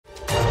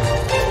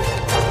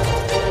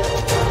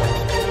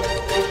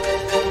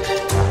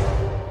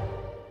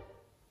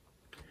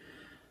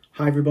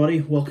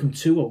everybody, welcome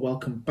to or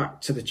welcome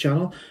back to the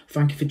channel.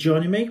 Thank you for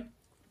joining me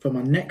for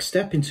my next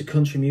step into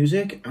country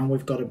music, and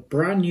we've got a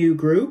brand new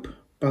group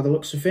by the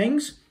looks of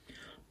things,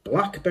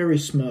 Blackberry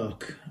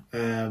Smoke.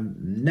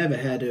 Never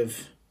heard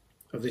of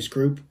this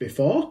group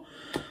before,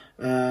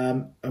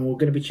 and we're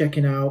going to be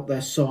checking out their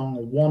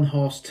song One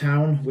Horse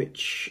Town,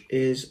 which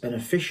is an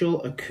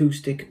official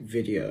acoustic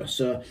video.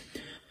 So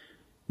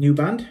new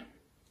band,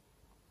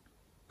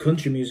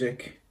 country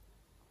music,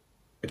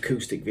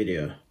 acoustic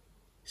video.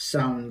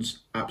 Sounds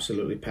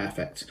absolutely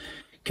perfect.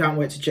 Can't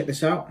wait to check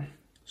this out.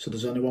 So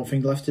there's only one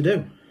thing left to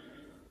do.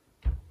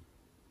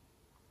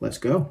 Let's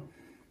go.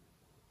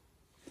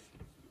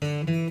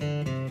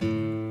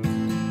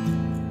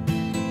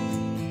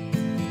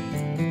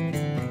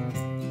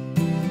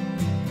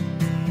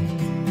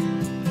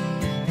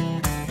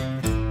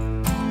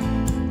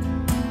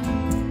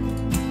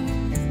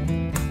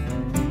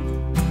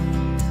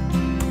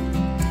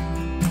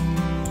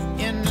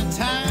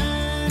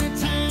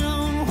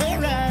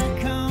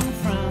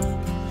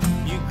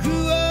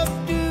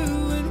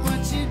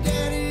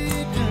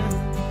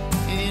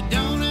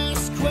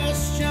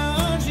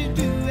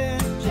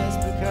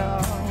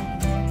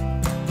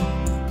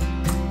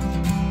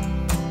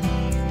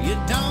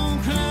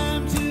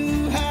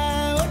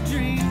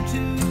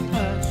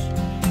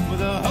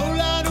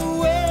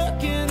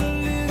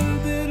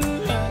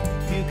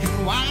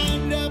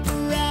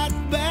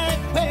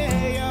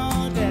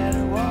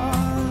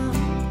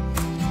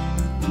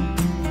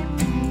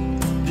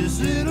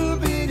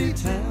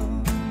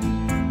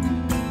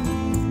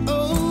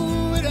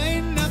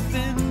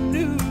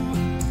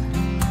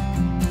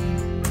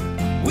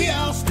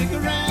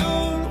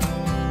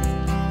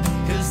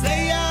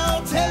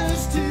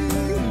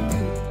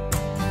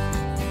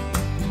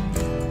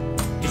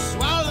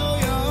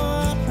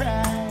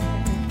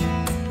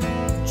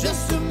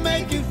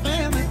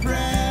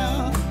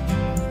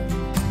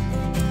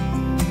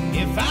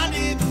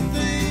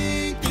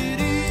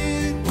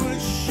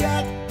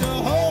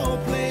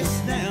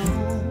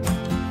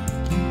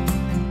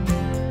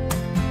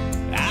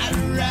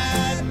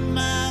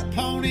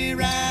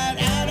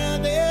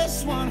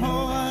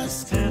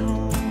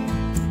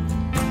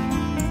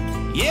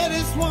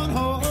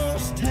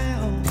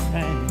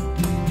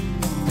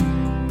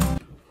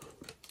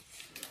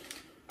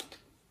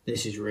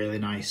 This is really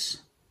nice.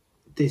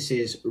 This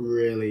is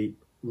really,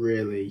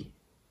 really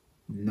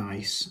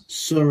nice.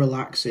 So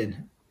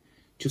relaxing.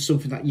 Just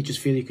something that you just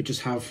feel you could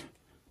just have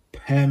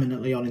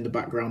permanently on in the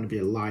background of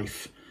your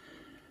life.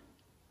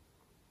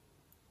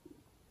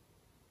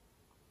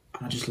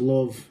 And I just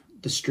love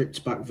the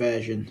stripped back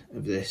version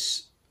of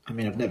this. I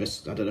mean, I don't know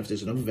if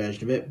there's another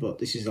version of it, but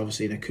this is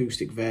obviously an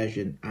acoustic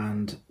version.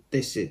 And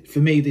this is, for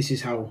me, this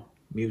is how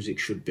music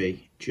should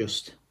be.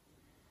 Just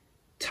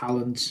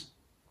talent,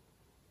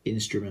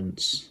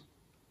 instruments,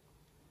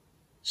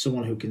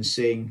 someone who can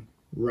sing,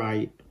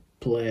 write,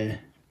 play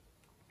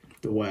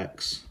the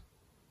works.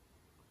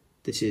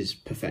 This is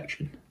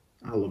perfection.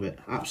 I love it,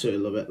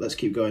 absolutely love it. Let's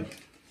keep going.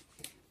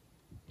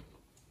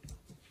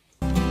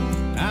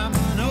 I'm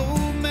an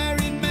old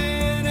married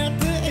man at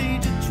the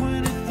age of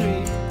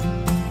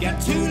 23.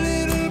 Got two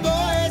little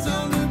boys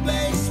on the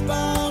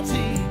baseball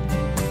team,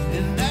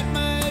 and that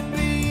might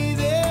be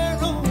their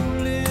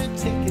only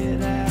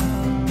ticket out.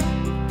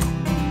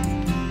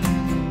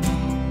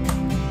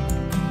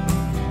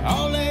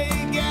 All they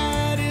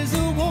got is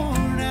a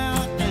worn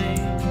out thing,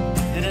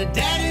 and a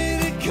daddy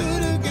that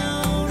could have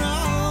gone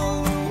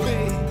all the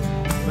way.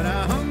 But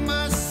I hung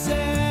my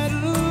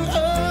saddle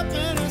up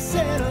and I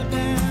settled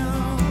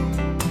down.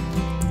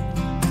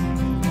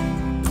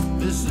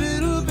 This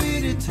little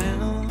bitty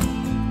town,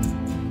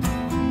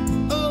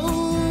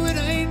 oh, it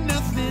ain't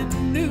nothing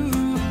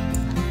new.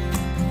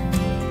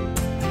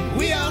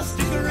 We all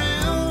stick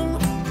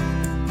around,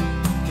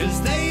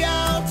 'cause they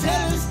all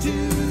tell us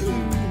to.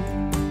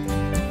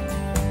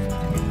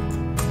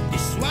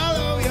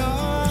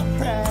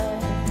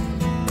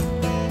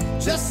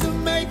 Just to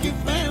make your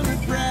family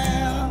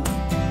proud.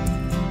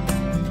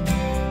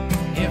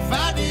 If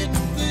I didn't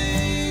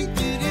think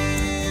that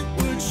it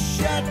would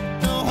shut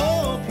the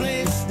whole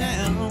place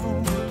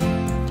down,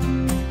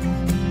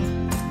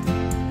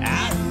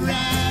 I'd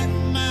ride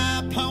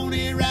my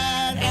pony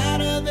right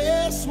out of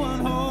this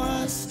one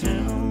horse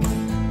town.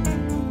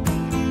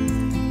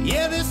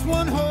 Yeah, this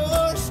one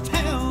horse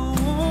town.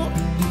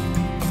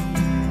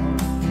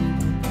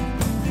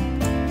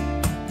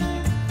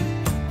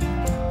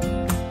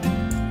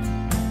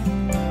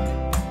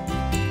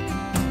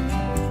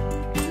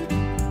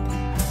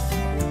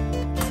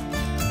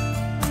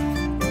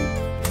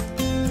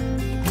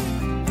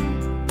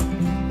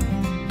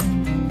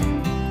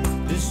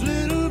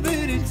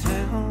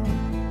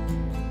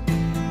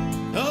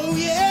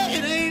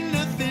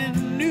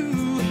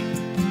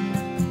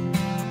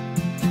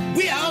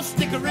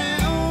 Stick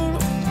around,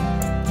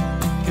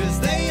 'cause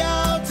they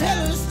all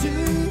tell us to.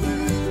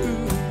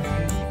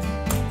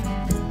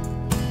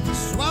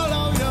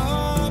 Swallow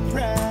your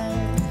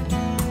pride,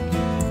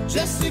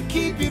 just to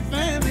keep your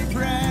family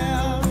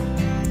proud.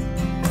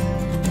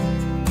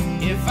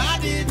 If I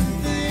didn't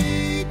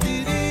think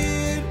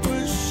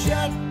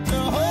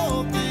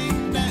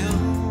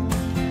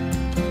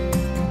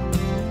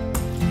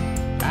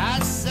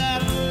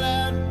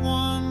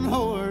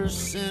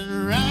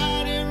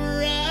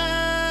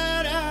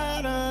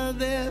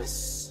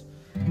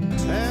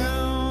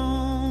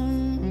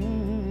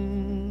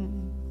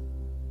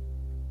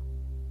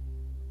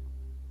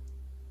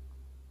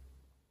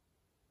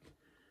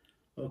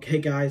Okay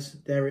guys,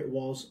 there it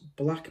was,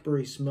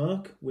 Blackberry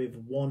Smoke with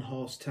One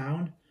Horse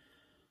Town.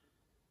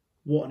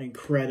 What an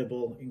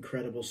incredible,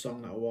 incredible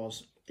song that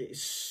was.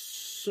 It's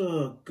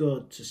so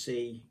good to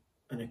see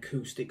an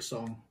acoustic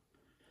song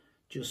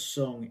just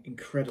sung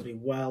incredibly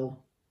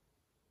well.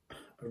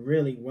 A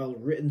really well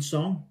written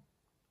song.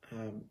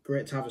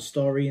 Great to have a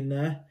story in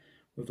there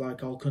with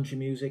like all country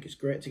music. It's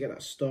great to get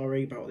that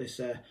story about this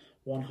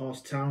one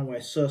horse town where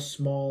it's so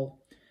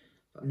small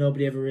that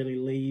nobody ever really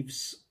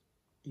leaves.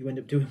 You end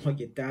up doing what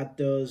your dad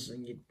does,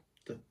 and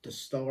the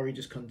story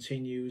just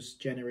continues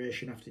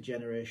generation after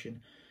generation.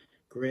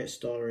 Great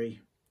story,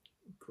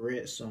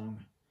 great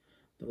song.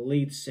 The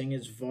lead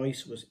singer's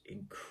voice was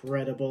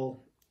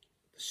incredible.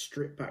 The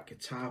stripped back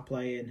guitar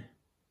playing,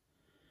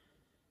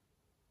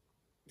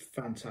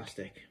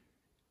 fantastic.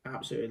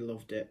 Absolutely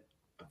loved it.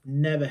 I've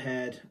never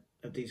heard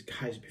of these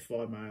guys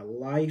before in my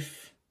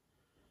life.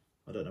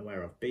 I don't know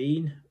where I've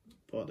been,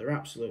 but they're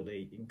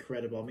absolutely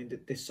incredible. I mean,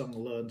 this song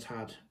alone's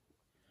had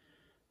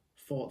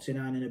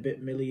 49 and a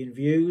bit million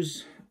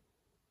views.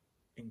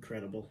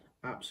 Incredible,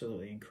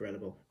 absolutely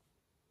incredible.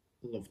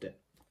 Loved it,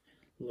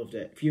 loved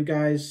it. If you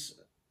guys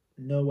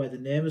know where the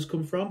name has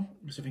come from,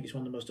 because I think it's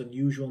one of the most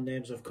unusual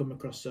names I've come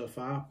across so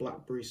far,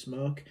 Blackberry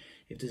Smoke.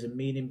 If there's a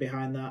meaning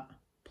behind that,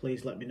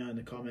 please let me know in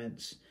the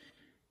comments.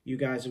 You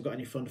guys have got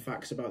any fun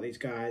facts about these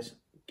guys,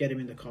 get them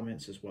in the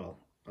comments as well.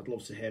 I'd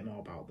love to hear more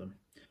about them.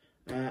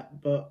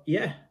 But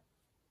yeah,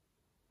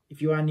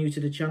 if you are new to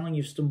the channel and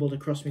you've stumbled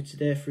across me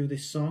today through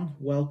this song,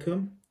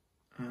 welcome.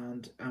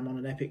 And I'm on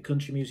an epic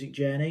country music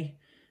journey.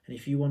 And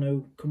if you want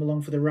to come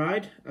along for the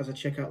ride as I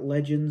check out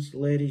legends,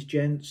 ladies,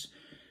 gents,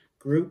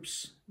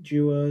 groups,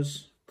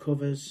 duos,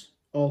 covers,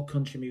 all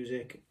country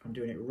music, I'm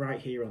doing it right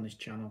here on this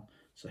channel.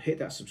 So hit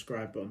that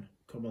subscribe button,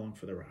 come along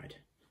for the ride.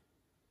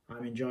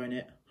 I'm enjoying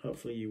it,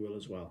 hopefully you will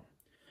as well.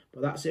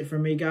 But that's it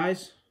from me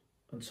guys,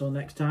 until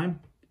next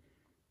time,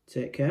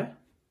 take care,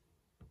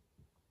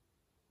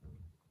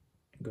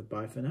 and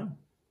goodbye for now.